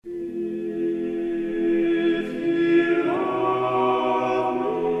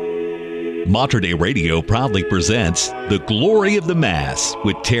Mater Dei Radio proudly presents The Glory of the Mass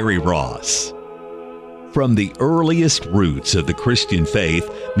with Terry Ross. From the earliest roots of the Christian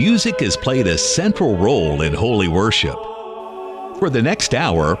faith, music has played a central role in holy worship. For the next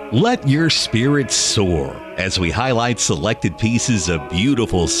hour, let your spirit soar as we highlight selected pieces of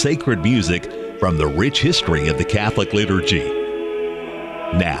beautiful sacred music from the rich history of the Catholic liturgy.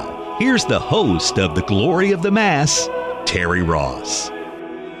 Now, here's the host of The Glory of the Mass, Terry Ross.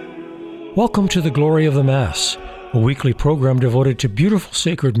 Welcome to The Glory of the Mass, a weekly program devoted to beautiful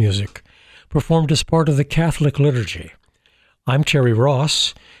sacred music performed as part of the Catholic liturgy. I'm Terry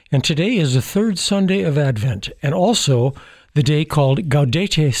Ross, and today is the third Sunday of Advent, and also the day called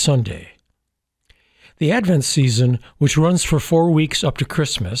Gaudete Sunday. The Advent season, which runs for 4 weeks up to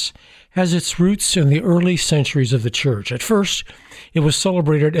Christmas, has its roots in the early centuries of the Church. At first, it was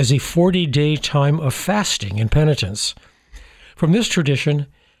celebrated as a 40-day time of fasting and penitence. From this tradition,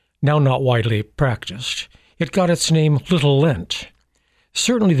 now not widely practiced, it got its name Little Lent.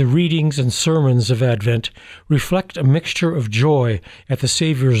 Certainly the readings and sermons of Advent reflect a mixture of joy at the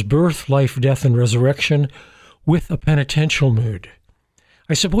Savior's birth, life, death, and resurrection with a penitential mood.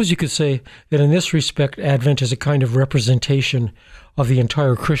 I suppose you could say that in this respect, Advent is a kind of representation of the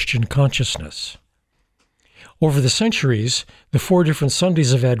entire Christian consciousness. Over the centuries, the 4 different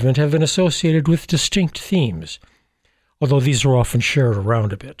Sundays of Advent have been associated with distinct themes, although these are often shared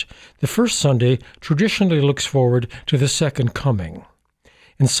around a bit. The first Sunday traditionally looks forward to the second coming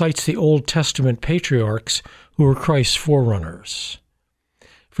and cites the Old Testament patriarchs who were Christ's forerunners.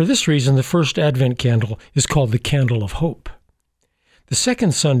 For this reason, the first Advent candle is called the Candle of Hope. The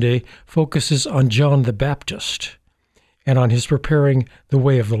second Sunday focuses on John the Baptist and on his preparing the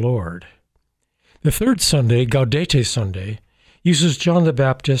way of the Lord. The third Sunday, Gaudete Sunday, uses John the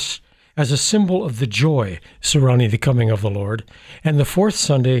Baptist as a symbol of the joy surrounding the coming of the Lord, and the fourth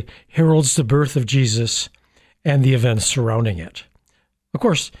Sunday heralds the birth of Jesus and the events surrounding it. Of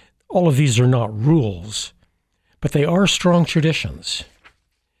course, all of these are not rules, but they are strong traditions.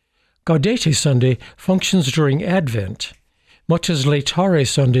 Gaudete Sunday functions during Advent, much as Laetare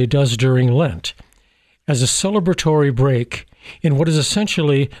Sunday does during Lent, as a celebratory break in what is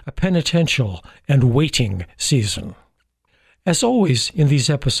essentially a penitential and waiting season. As always in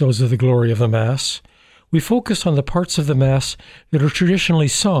these episodes of The Glory of the Mass, we focus on the parts of the Mass that are traditionally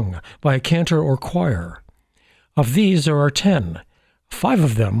sung by a cantor or choir. Of these, there are 10. 5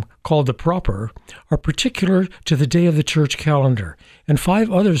 of them, called the proper, are particular to the day of the church calendar, and 5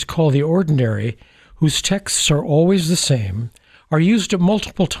 others called the ordinary, whose texts are always the same, are used at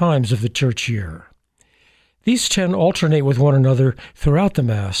multiple times of the church year. These 10 alternate with one another throughout the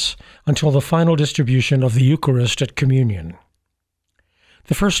Mass until the final distribution of the Eucharist at Communion.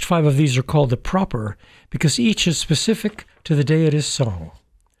 The first 5 of these are called the proper because each is specific to the day it is sung.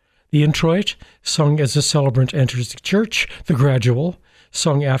 The introit, sung as the celebrant enters the church; the gradual,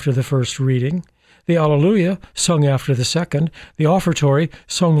 sung after the first reading; the Alleluia, sung after the second; the offertory,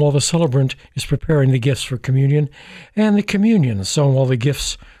 sung while the celebrant is preparing the gifts for communion; and the communion, sung while the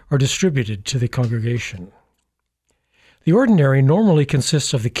gifts are distributed to the congregation. The ordinary normally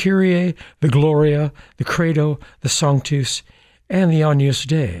consists of the Kyrie, the Gloria, the Credo, the Sanctus, and the Agnus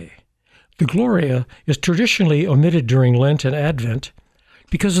Dei. The Gloria is traditionally omitted during Lent and Advent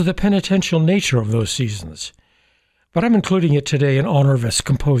because of the penitential nature of those seasons, but I'm including it today in honor of its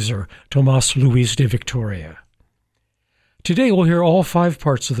composer, Tomás Luis de Victoria. Today we'll hear all 5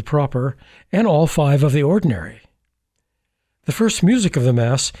 parts of the proper and all 5 of the ordinary. The first music of the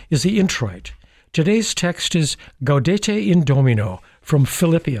Mass is the introit. Today's text is Gaudete in Domino from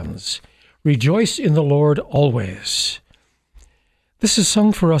Philippians. Rejoice in the Lord always. This is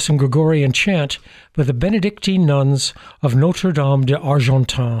sung for us in Gregorian chant by the Benedictine nuns of Notre Dame de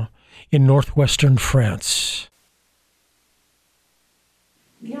Argentan in northwestern France.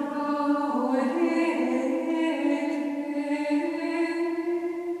 Yes.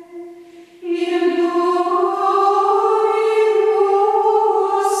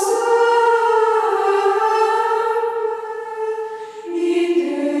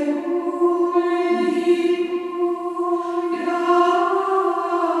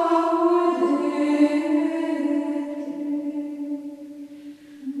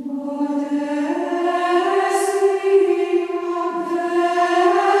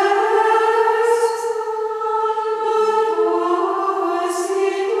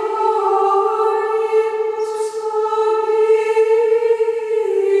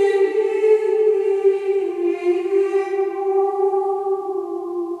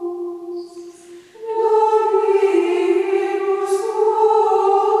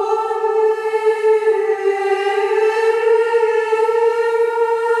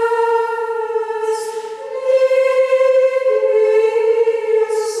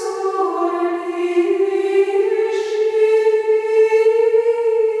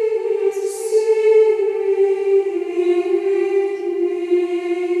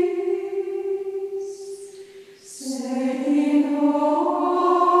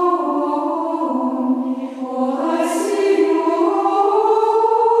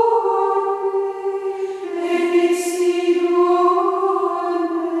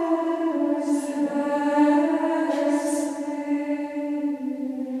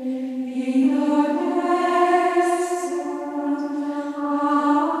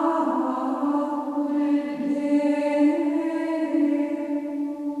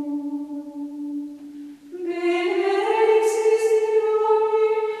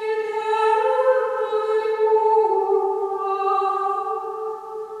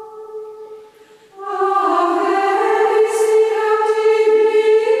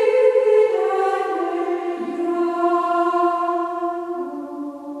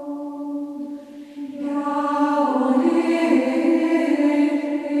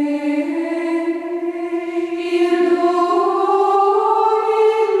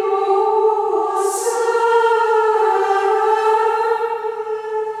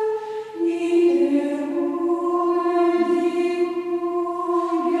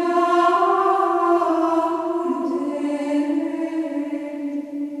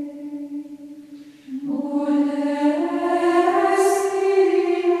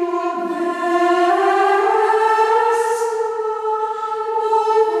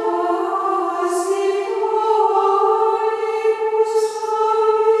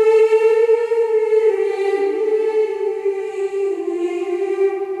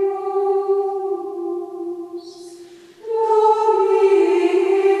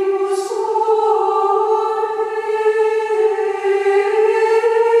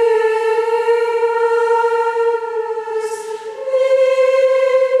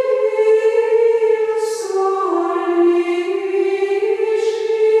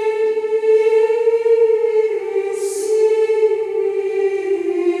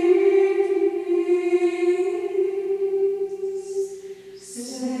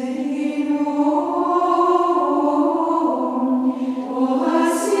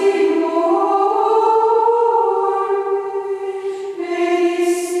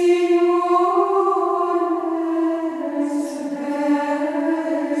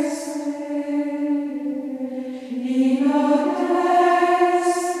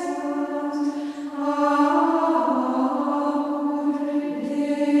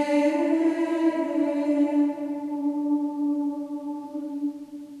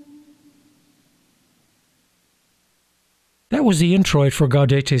 was the introit for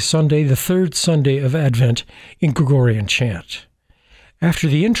Gaudete Sunday, the third Sunday of Advent in Gregorian chant. After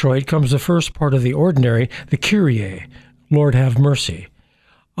the introit comes the first part of the ordinary, the Kyrie, Lord have mercy.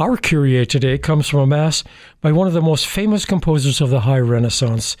 Our Kyrie today comes from a Mass by one of the most famous composers of the High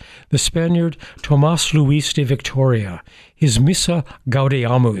Renaissance, the Spaniard Tomás Luis de Victoria, his Missa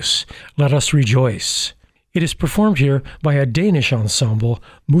Gaudeamus, Let Us Rejoice. It is performed here by a Danish ensemble,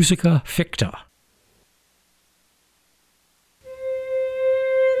 Musica Ficta.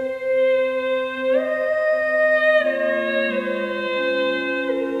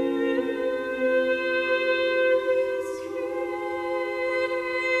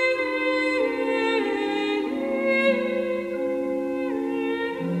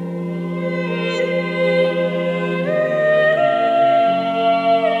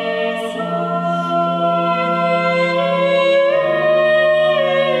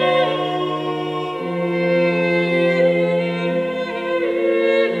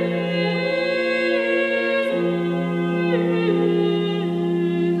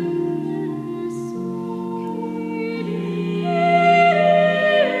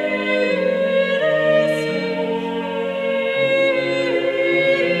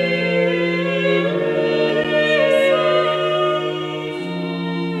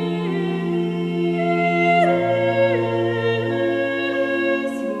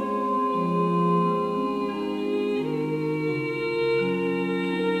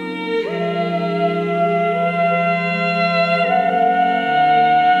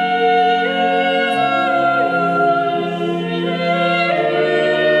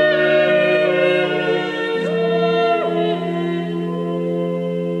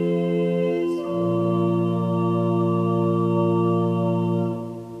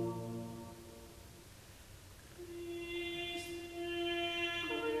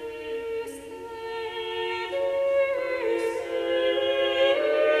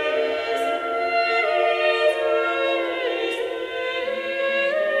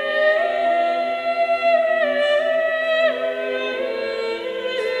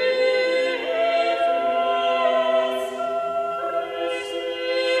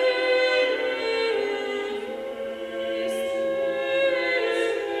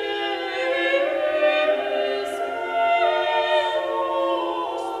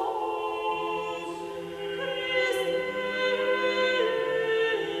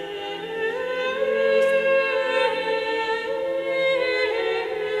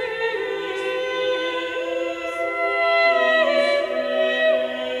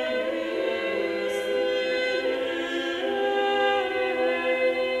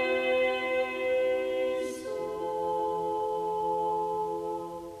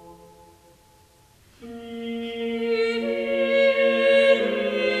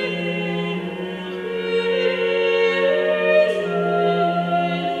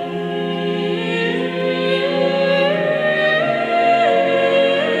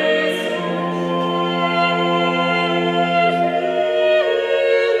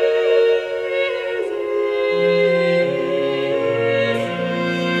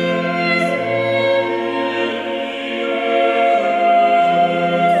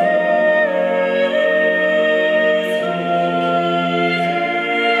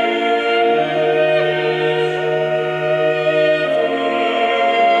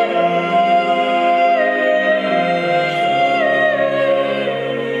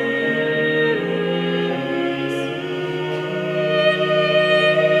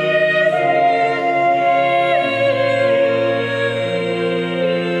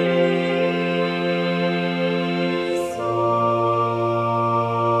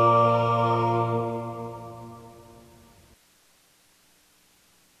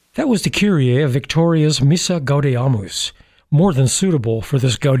 That was the Kyrie of Victoria's Missa Gaudeamus, more than suitable for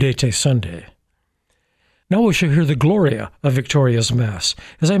this Gaudete Sunday. Now we shall hear the Gloria of Victoria's Mass.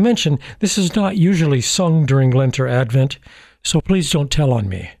 As I mentioned, this is not usually sung during Lent or Advent, so please don't tell on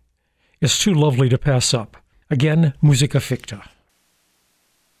me. It's too lovely to pass up. Again, Musica Ficta.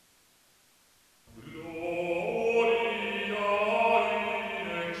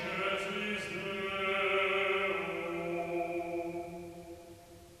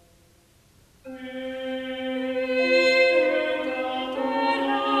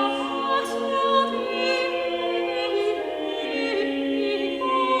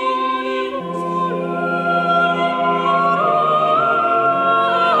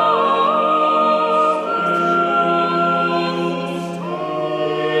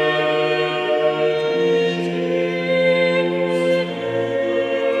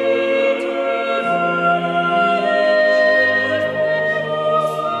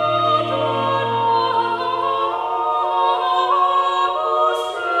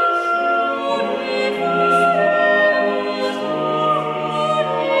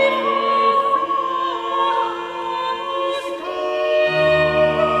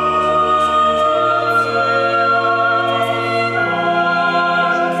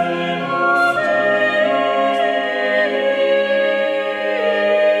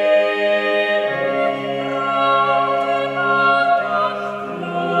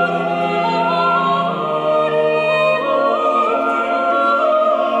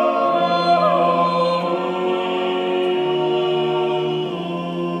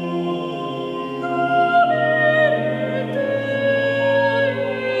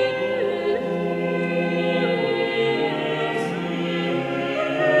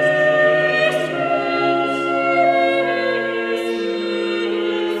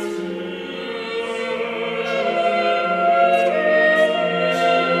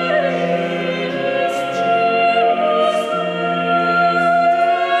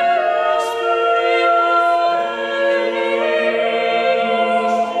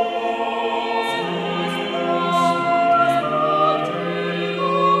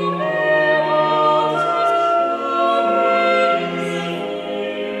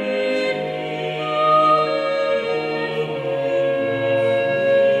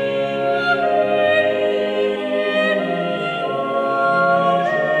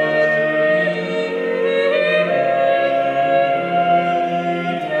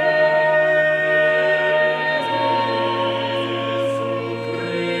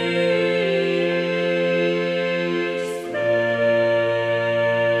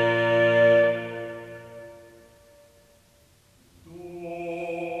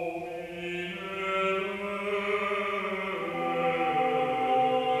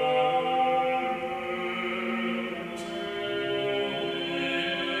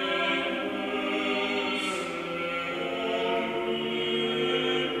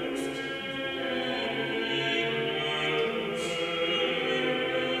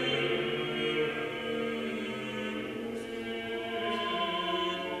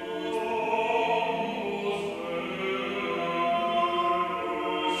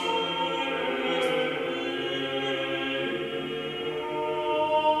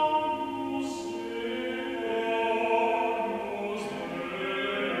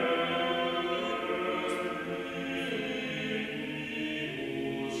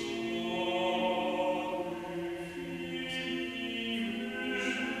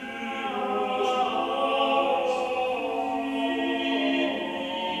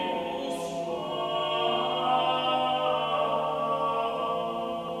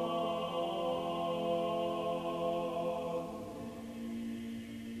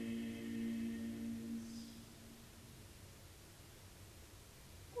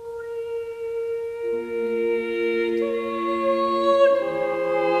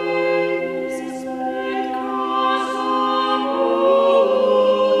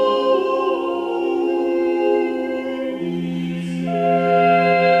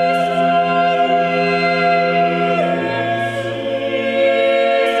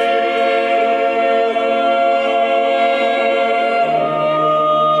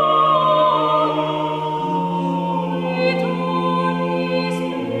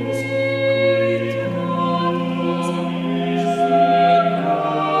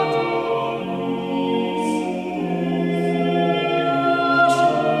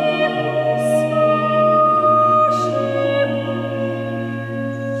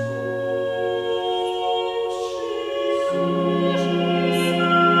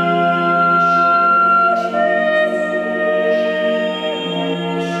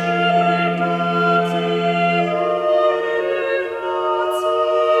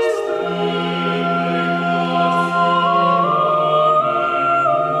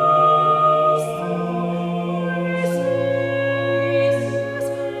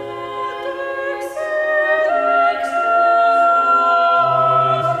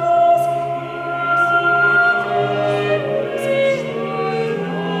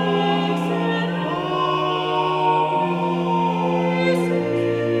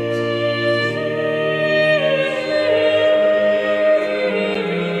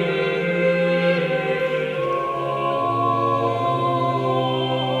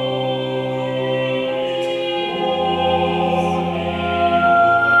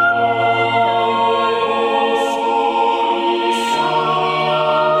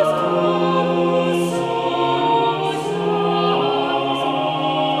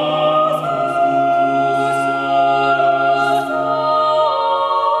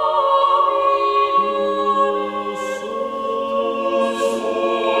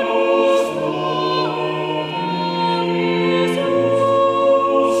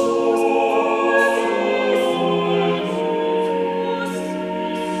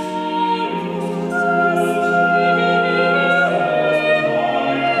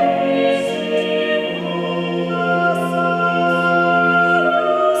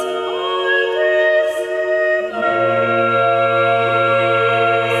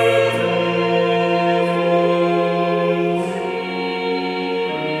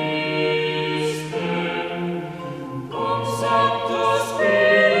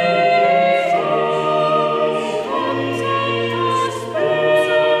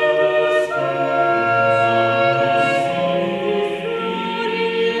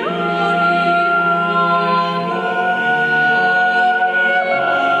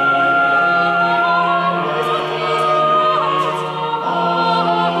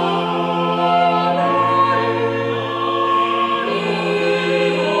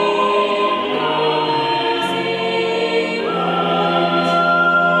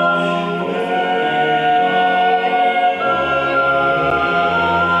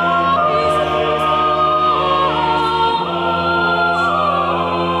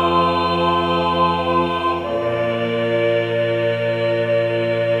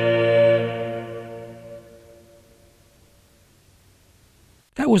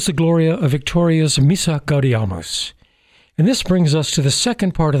 was the Gloria of Victoria's Missa Gaudiamus. And this brings us to the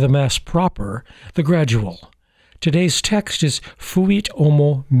second part of the Mass proper, the gradual. Today's text is Fuit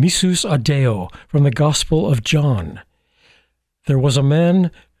homo missus ad Deo from the Gospel of John. There was a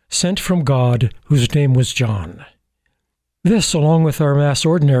man sent from God whose name was John. This, along with our Mass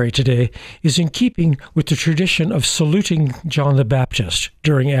Ordinary today, is in keeping with the tradition of saluting John the Baptist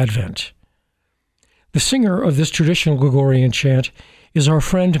during Advent. The singer of this traditional Gregorian chant is our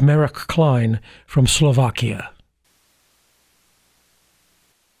friend Marek Klein from Slovakia.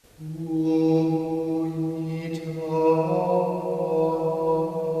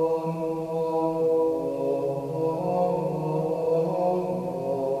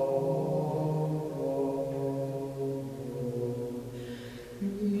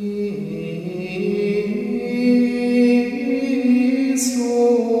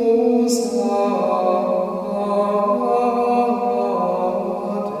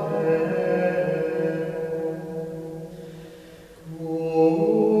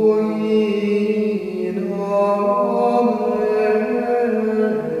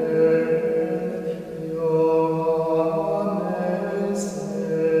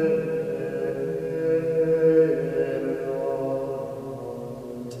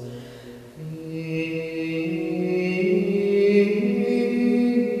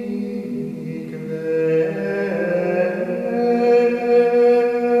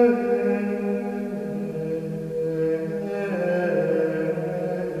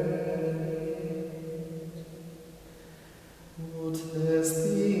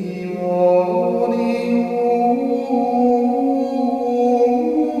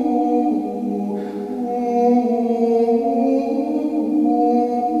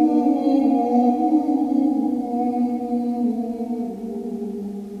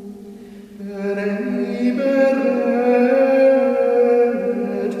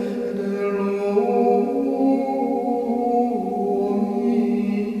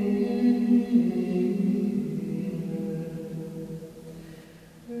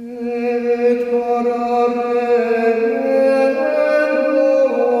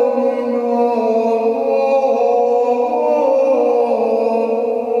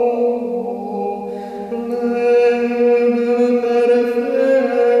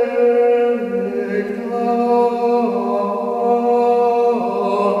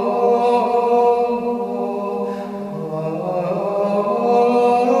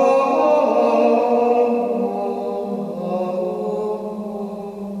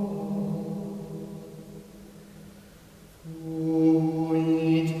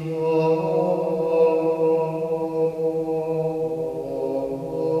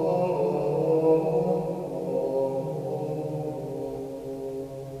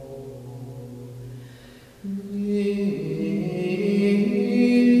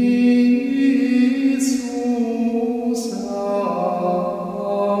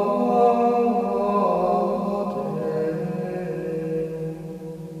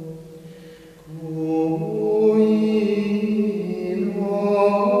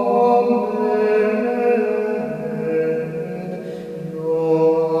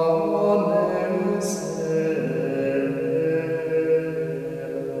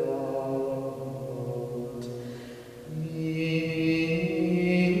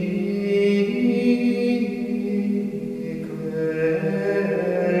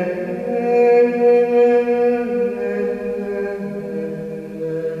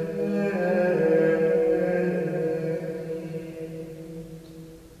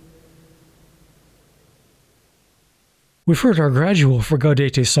 We've heard our gradual for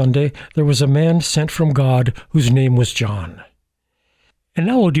Gaudete Sunday, there was a man sent from God whose name was John. And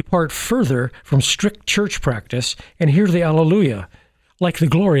now we'll depart further from strict church practice and hear the Alleluia, like the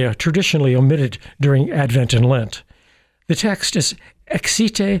Gloria traditionally omitted during Advent and Lent. The text is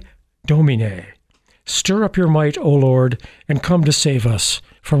Excite Domine, stir up your might, O Lord, and come to save us,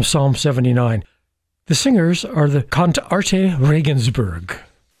 from Psalm 79. The singers are the Cant Arte Regensburg.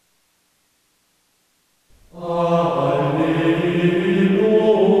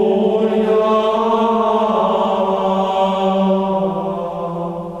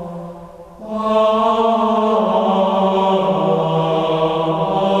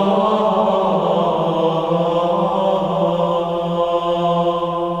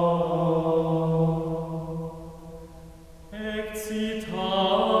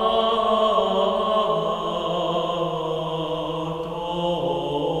 Excitato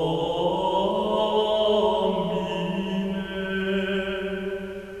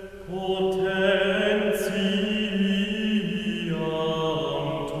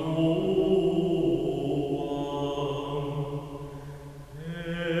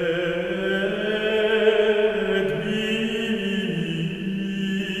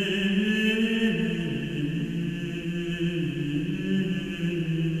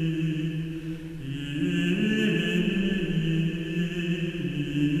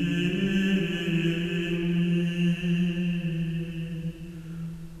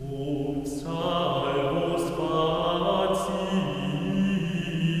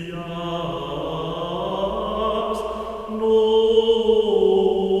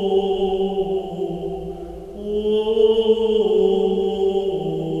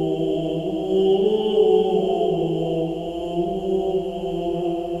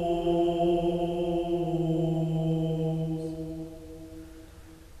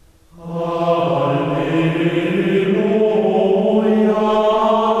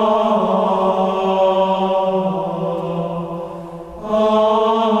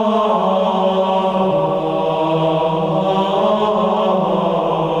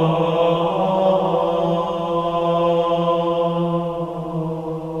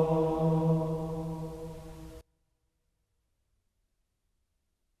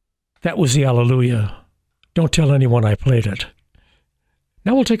That was the Alleluia. Don't tell anyone I played it.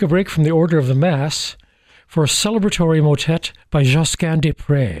 Now we'll take a break from the order of the Mass for a celebratory motet by Josquin des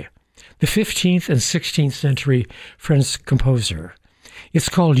Prés, the 15th and 16th century French composer. It's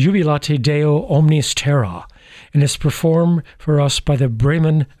called Jubilate Deo Omnis Terra, and it's performed for us by the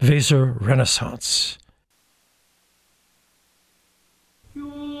Bremen Weser Renaissance.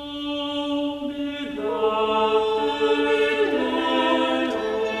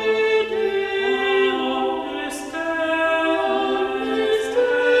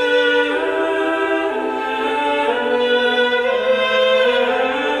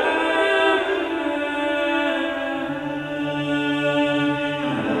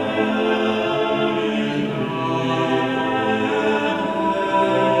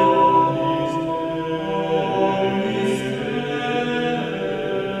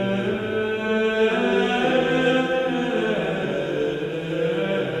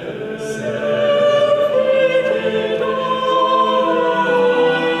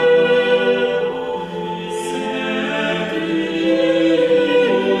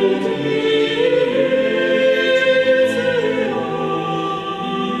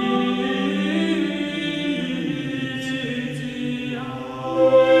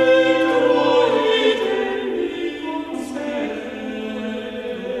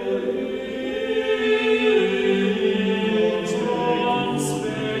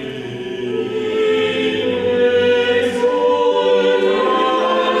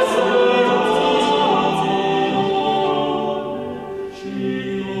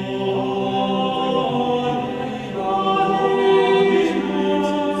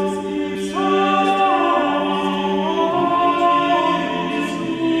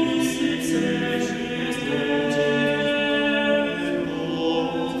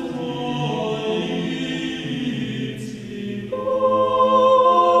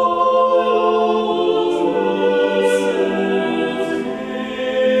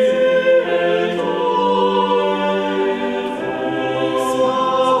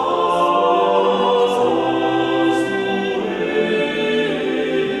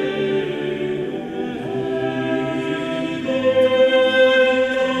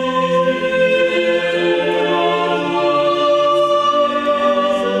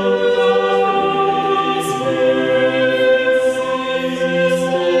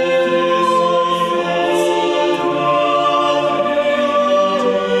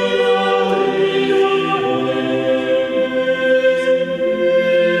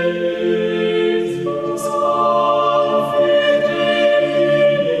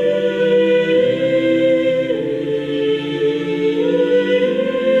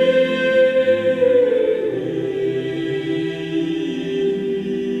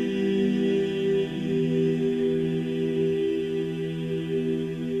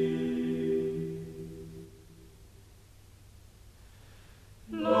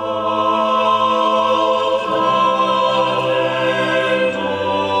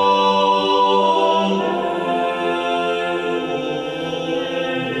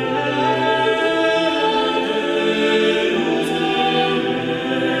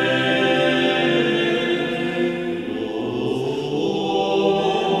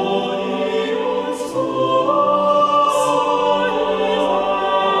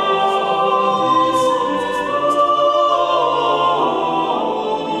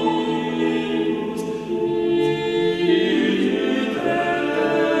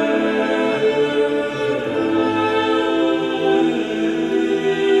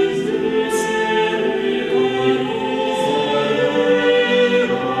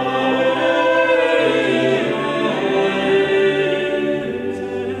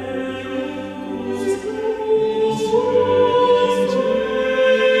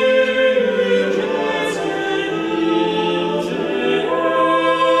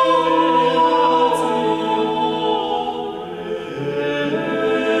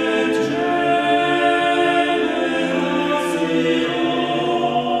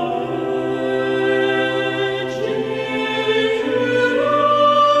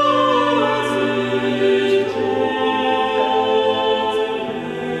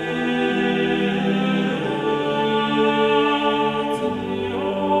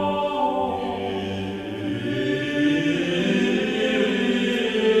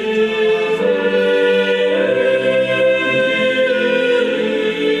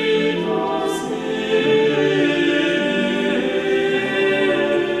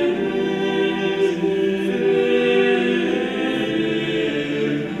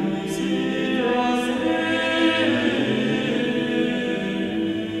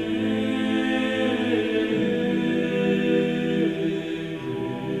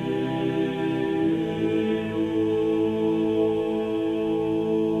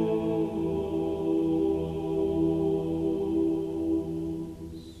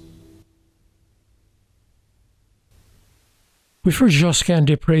 We've heard Josquin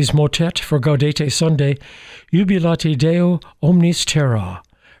des Prés' motet for Gaudete Sunday, Jubilate Deo omnis terra,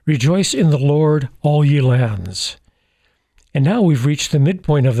 Rejoice in the Lord, all ye lands. And now we've reached the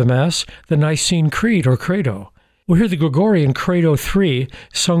midpoint of the Mass, the Nicene Creed or Credo. We'll hear the Gregorian Credo 3,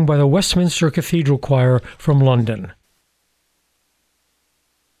 sung by the Westminster Cathedral Choir from London.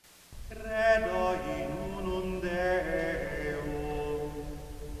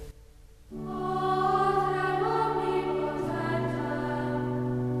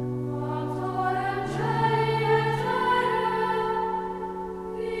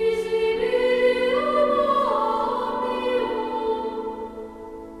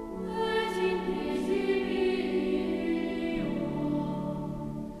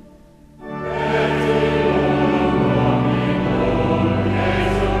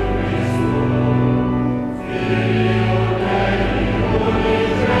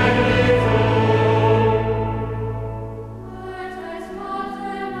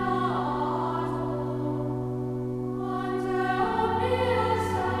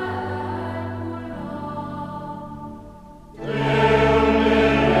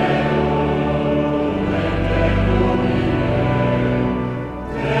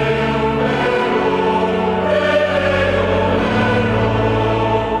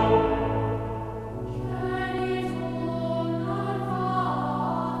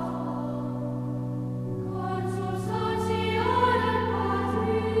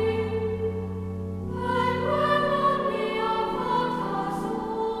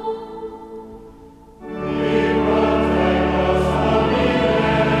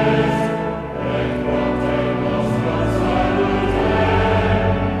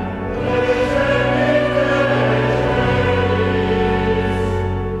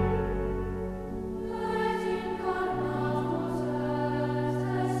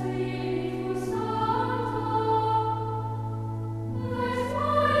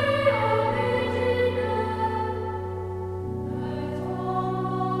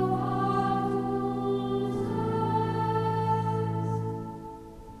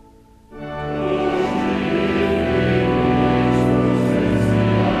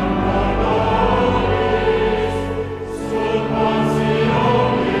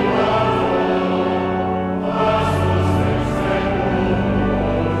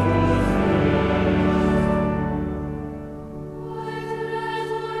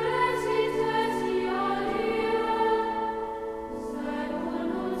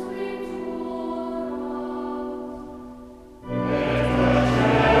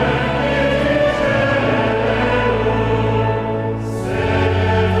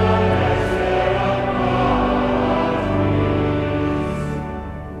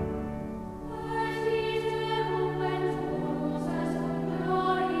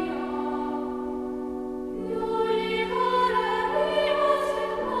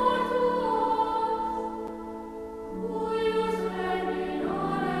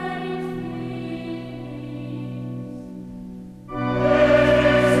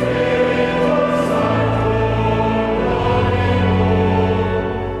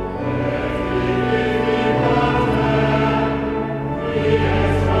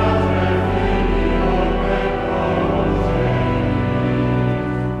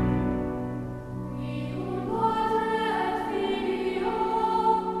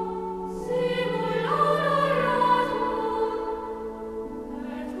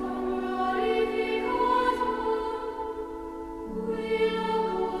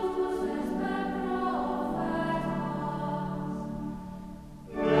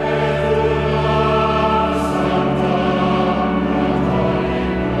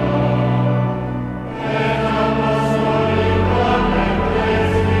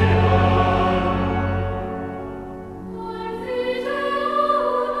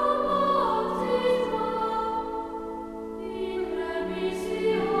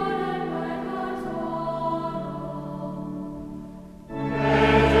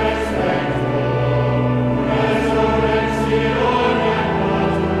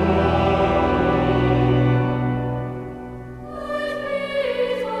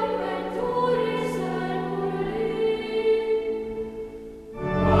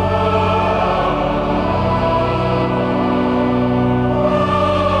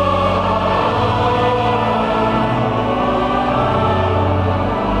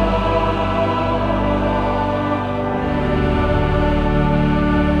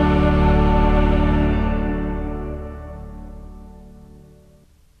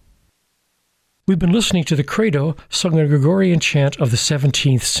 We've been listening to the Credo, sung in a Gregorian chant of the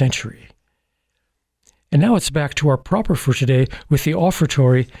 17th century. And now it's back to our proper for today with the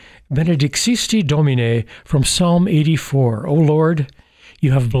offertory Benedixisti Domine from Psalm 84. O Lord,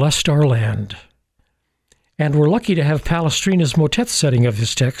 you have blessed our land. And we're lucky to have Palestrina's motet setting of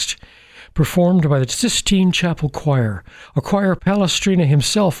this text performed by the Sistine Chapel Choir, a choir Palestrina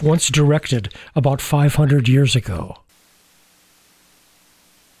himself once directed about 500 years ago.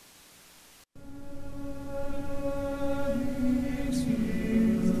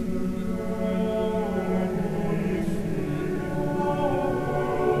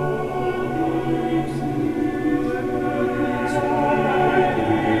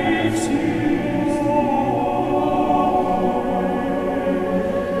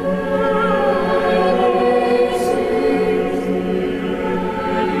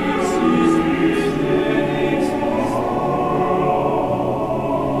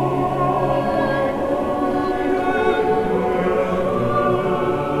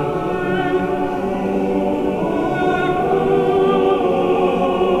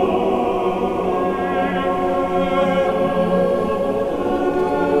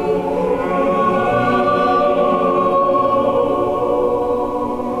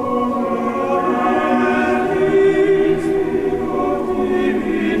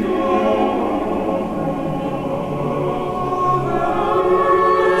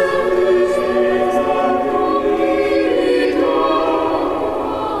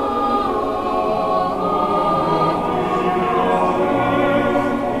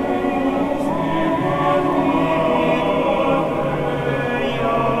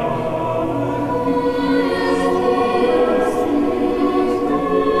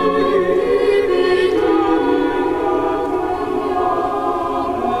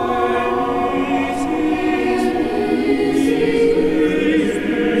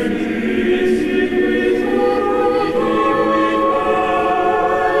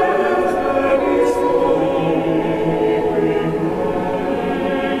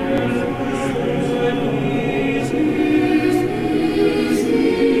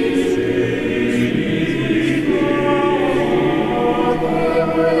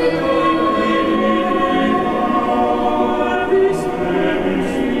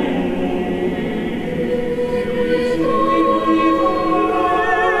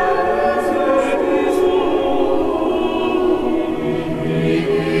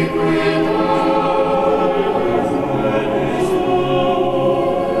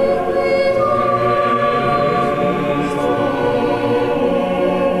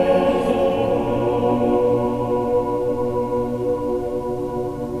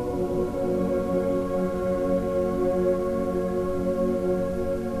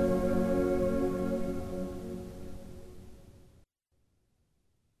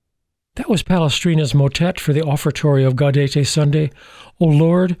 Was Palestrina's motet for the offertory of Gaudete Sunday, O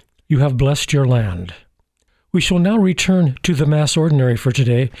Lord, you have blessed your land. We shall now return to the Mass Ordinary for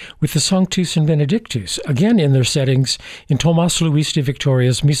today with the Sanctus and Benedictus, again in their settings in Thomas Luis de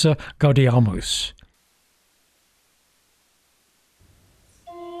Victoria's Missa Gaudeamus.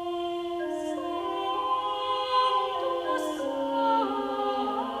 Oh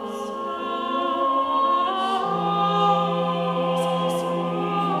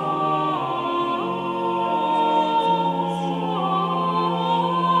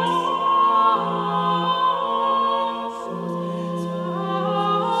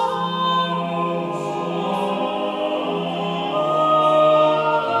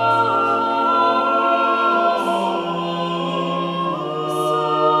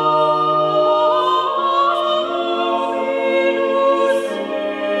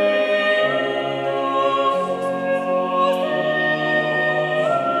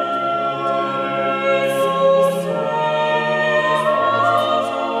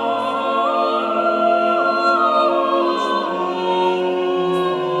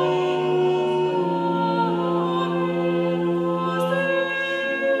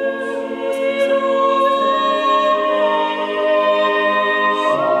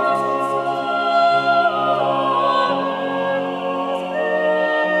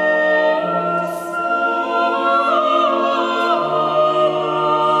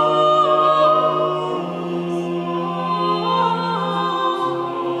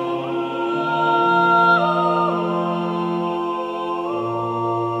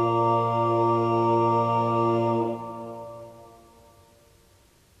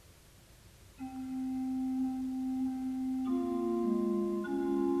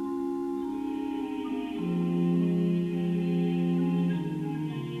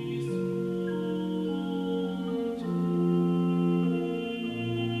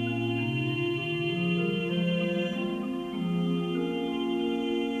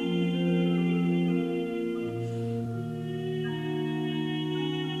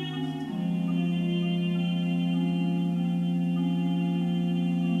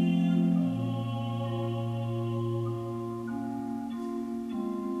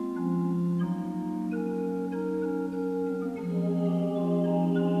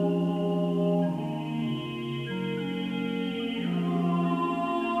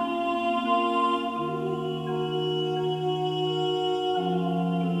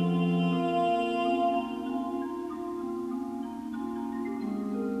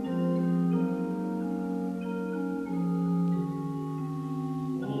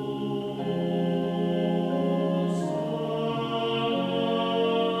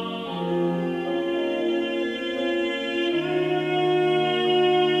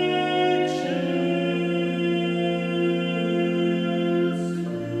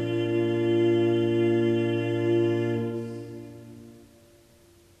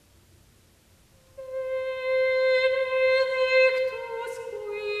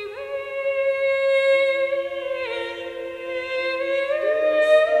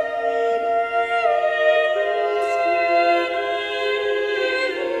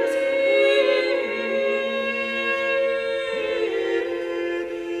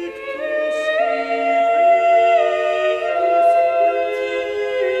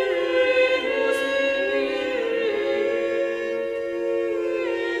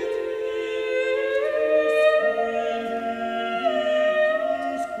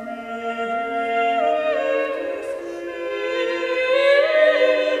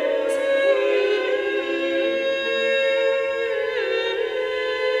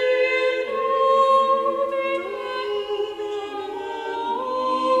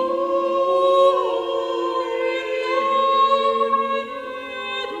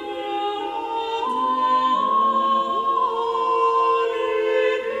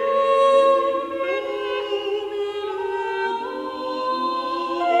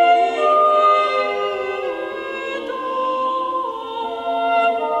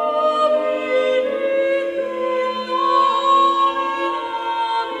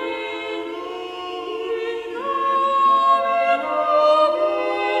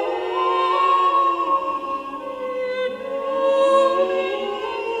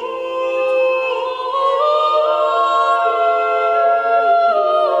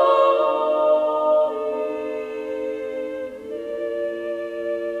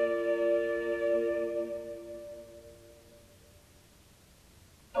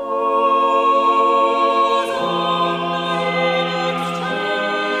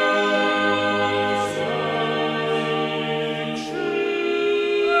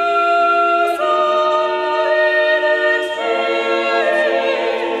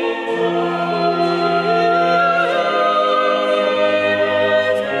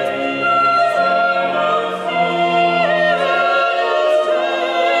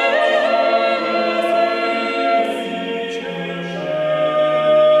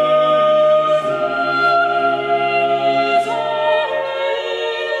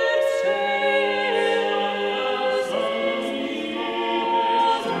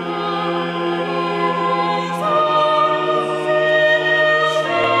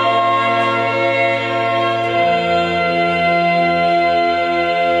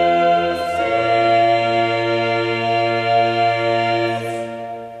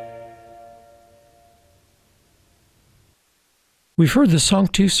We've heard the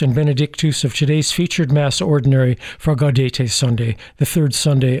Sanctus and Benedictus of today's featured Mass Ordinary for Gaudete Sunday, the third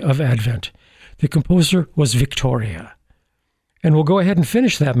Sunday of Advent. The composer was Victoria. And we'll go ahead and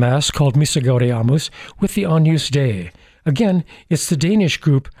finish that Mass, called Missa Gaudeamus, with the Agnus Dei. Again, it's the Danish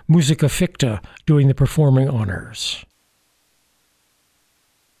group Musica Ficta doing the performing honors.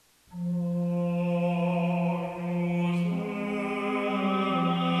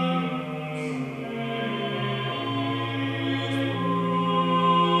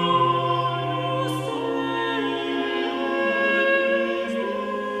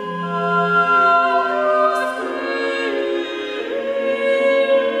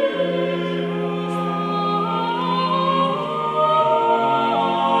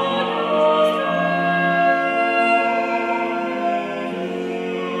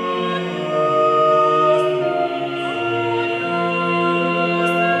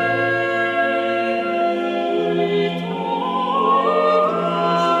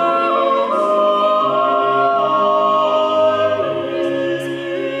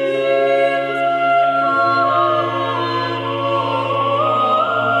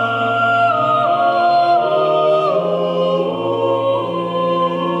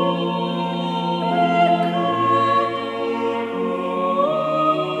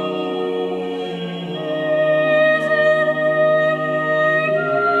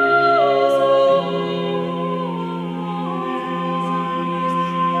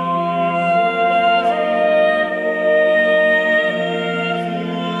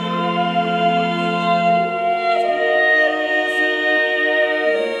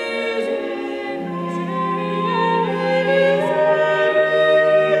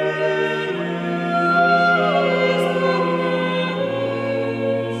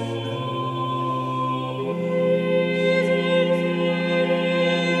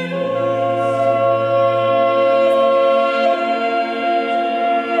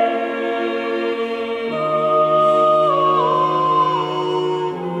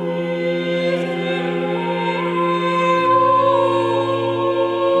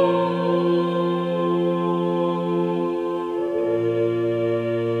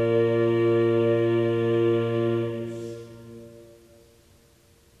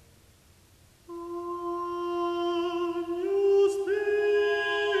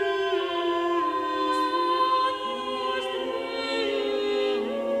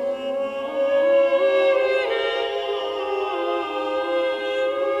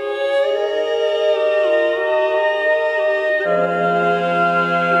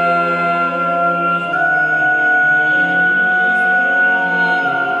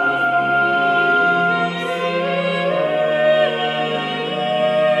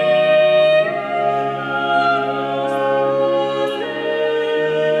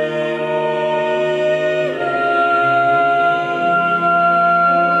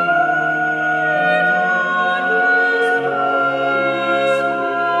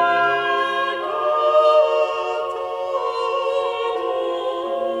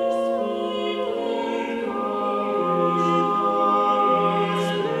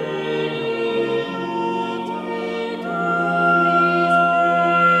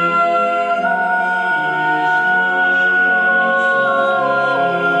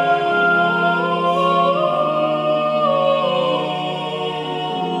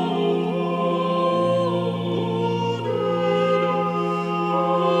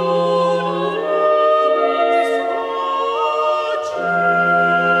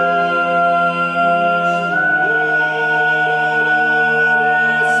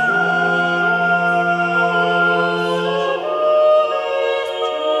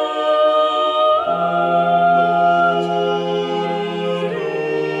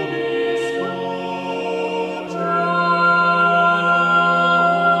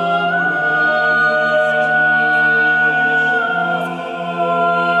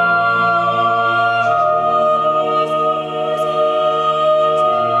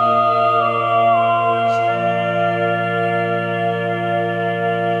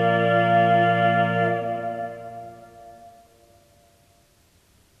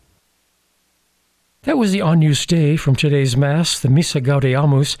 That was the Agnus Dei from today's Mass, the Missa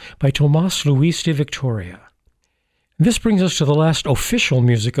Gaudeamus by Tomas Luis de Victoria. This brings us to the last official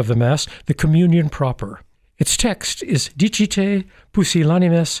music of the Mass, the Communion proper. Its text is Dicite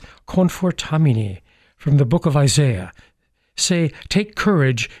pusillanimes confortamini, from the book of Isaiah. Say, "Take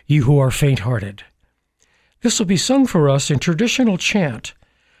courage, ye who are faint-hearted." This will be sung for us in traditional chant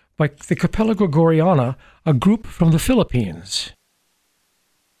by the Capella Gregoriana, a group from the Philippines.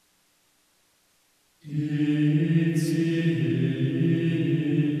 Dicite,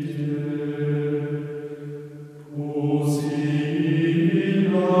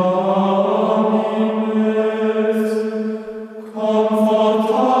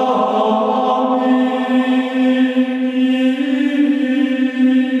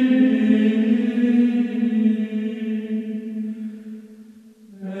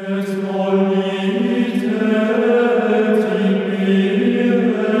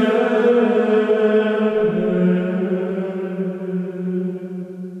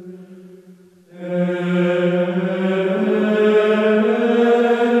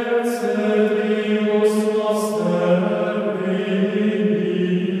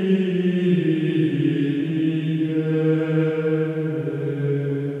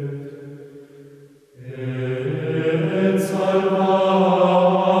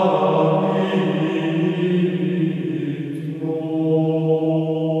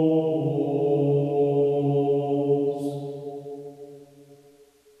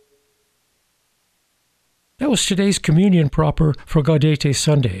 was today's communion proper for Gaudete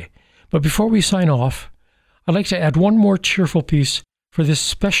Sunday. But before we sign off, I'd like to add one more cheerful piece for this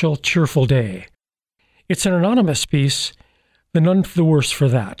special cheerful day. It's an anonymous piece, but none the worse for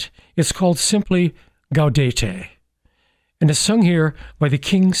that. It's called simply Gaudete, and is sung here by the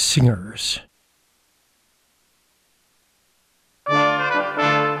King's Singers.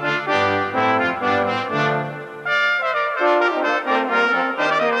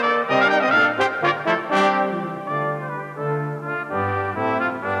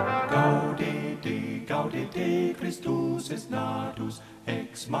 Gaudete, Christus est natus,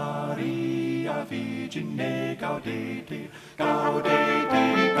 ex Maria Virgine, gaudete.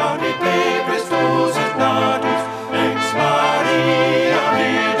 Gaudete, gaudete, Christus est natus, ex Maria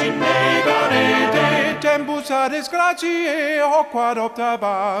Virgine, gaudete. Tempus ades gratiae, hoc quad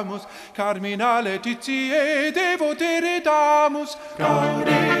optabamus, carmina laetitiae, devotere damus.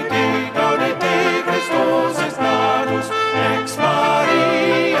 Gaudete, gaudete, Christus est natus, ex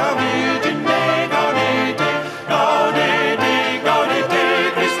Maria Virgine,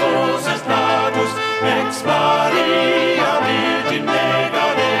 ex Maria Virgine,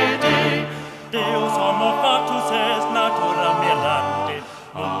 gaudete. Deus homo factus est natura mirante,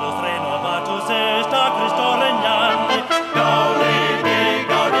 mundus renovatus est a Christo regnante. Gaudete,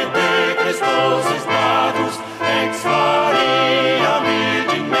 gaudete, Christus est natus, ex Maria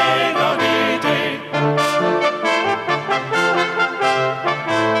Virgine, gaudete.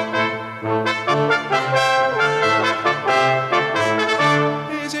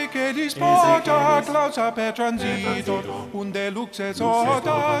 Clausa per transitor, unde luxes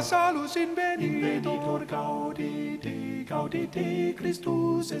oda salus invenitor. Gaudete, gaudete,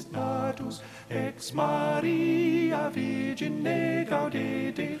 Christus est natus, ex Maria Virgine,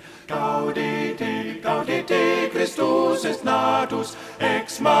 gaudete. Gaudete, gaudete, Christus est natus,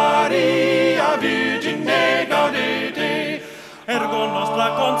 ex Maria Virgine, gaudete. Ergo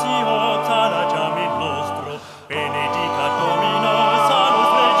nostra conscientia sanaciam in nostro, benedicat Domino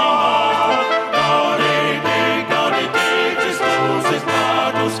salus Regina.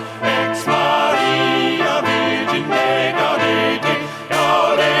 Ex Maria Virgine, gaudete,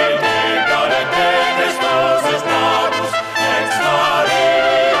 gaudete, gaudete, Christus est natus, ex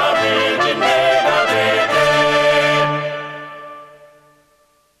Maria Virgine, gaudete.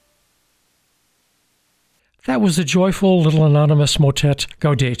 That was the joyful little anonymous motet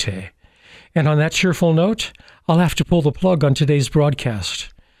Gaudete. And on that cheerful note, I'll have to pull the plug on today's broadcast.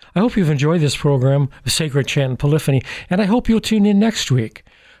 I hope you've enjoyed this program of Sacred Chant and Polyphony, and I hope you'll tune in next week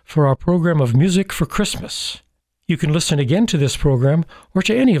for our program of Music for Christmas. You can listen again to this program or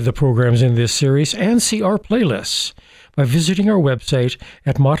to any of the programs in this series and see our playlists by visiting our website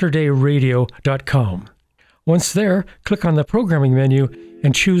at materdeiradio.com. Once there, click on the programming menu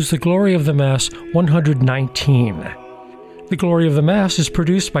and choose The Glory of the Mass 119. The Glory of the Mass is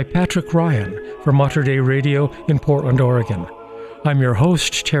produced by Patrick Ryan for Mater Dei Radio in Portland, Oregon. I'm your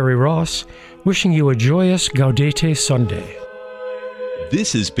host, Terry Ross, wishing you a joyous Gaudete Sunday.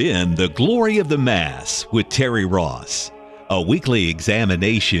 This has been The Glory of the Mass with Terry Ross, a weekly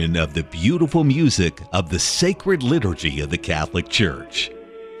examination of the beautiful music of the sacred liturgy of the Catholic Church.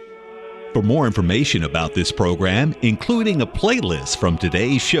 For more information about this program, including a playlist from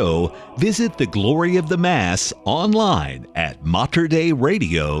today's show, visit The Glory of the Mass online at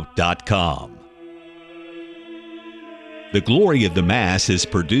materdeiradio.com. The Glory of the Mass is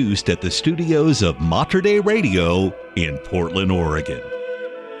produced at the studios of Mater Dei Radio in Portland, Oregon.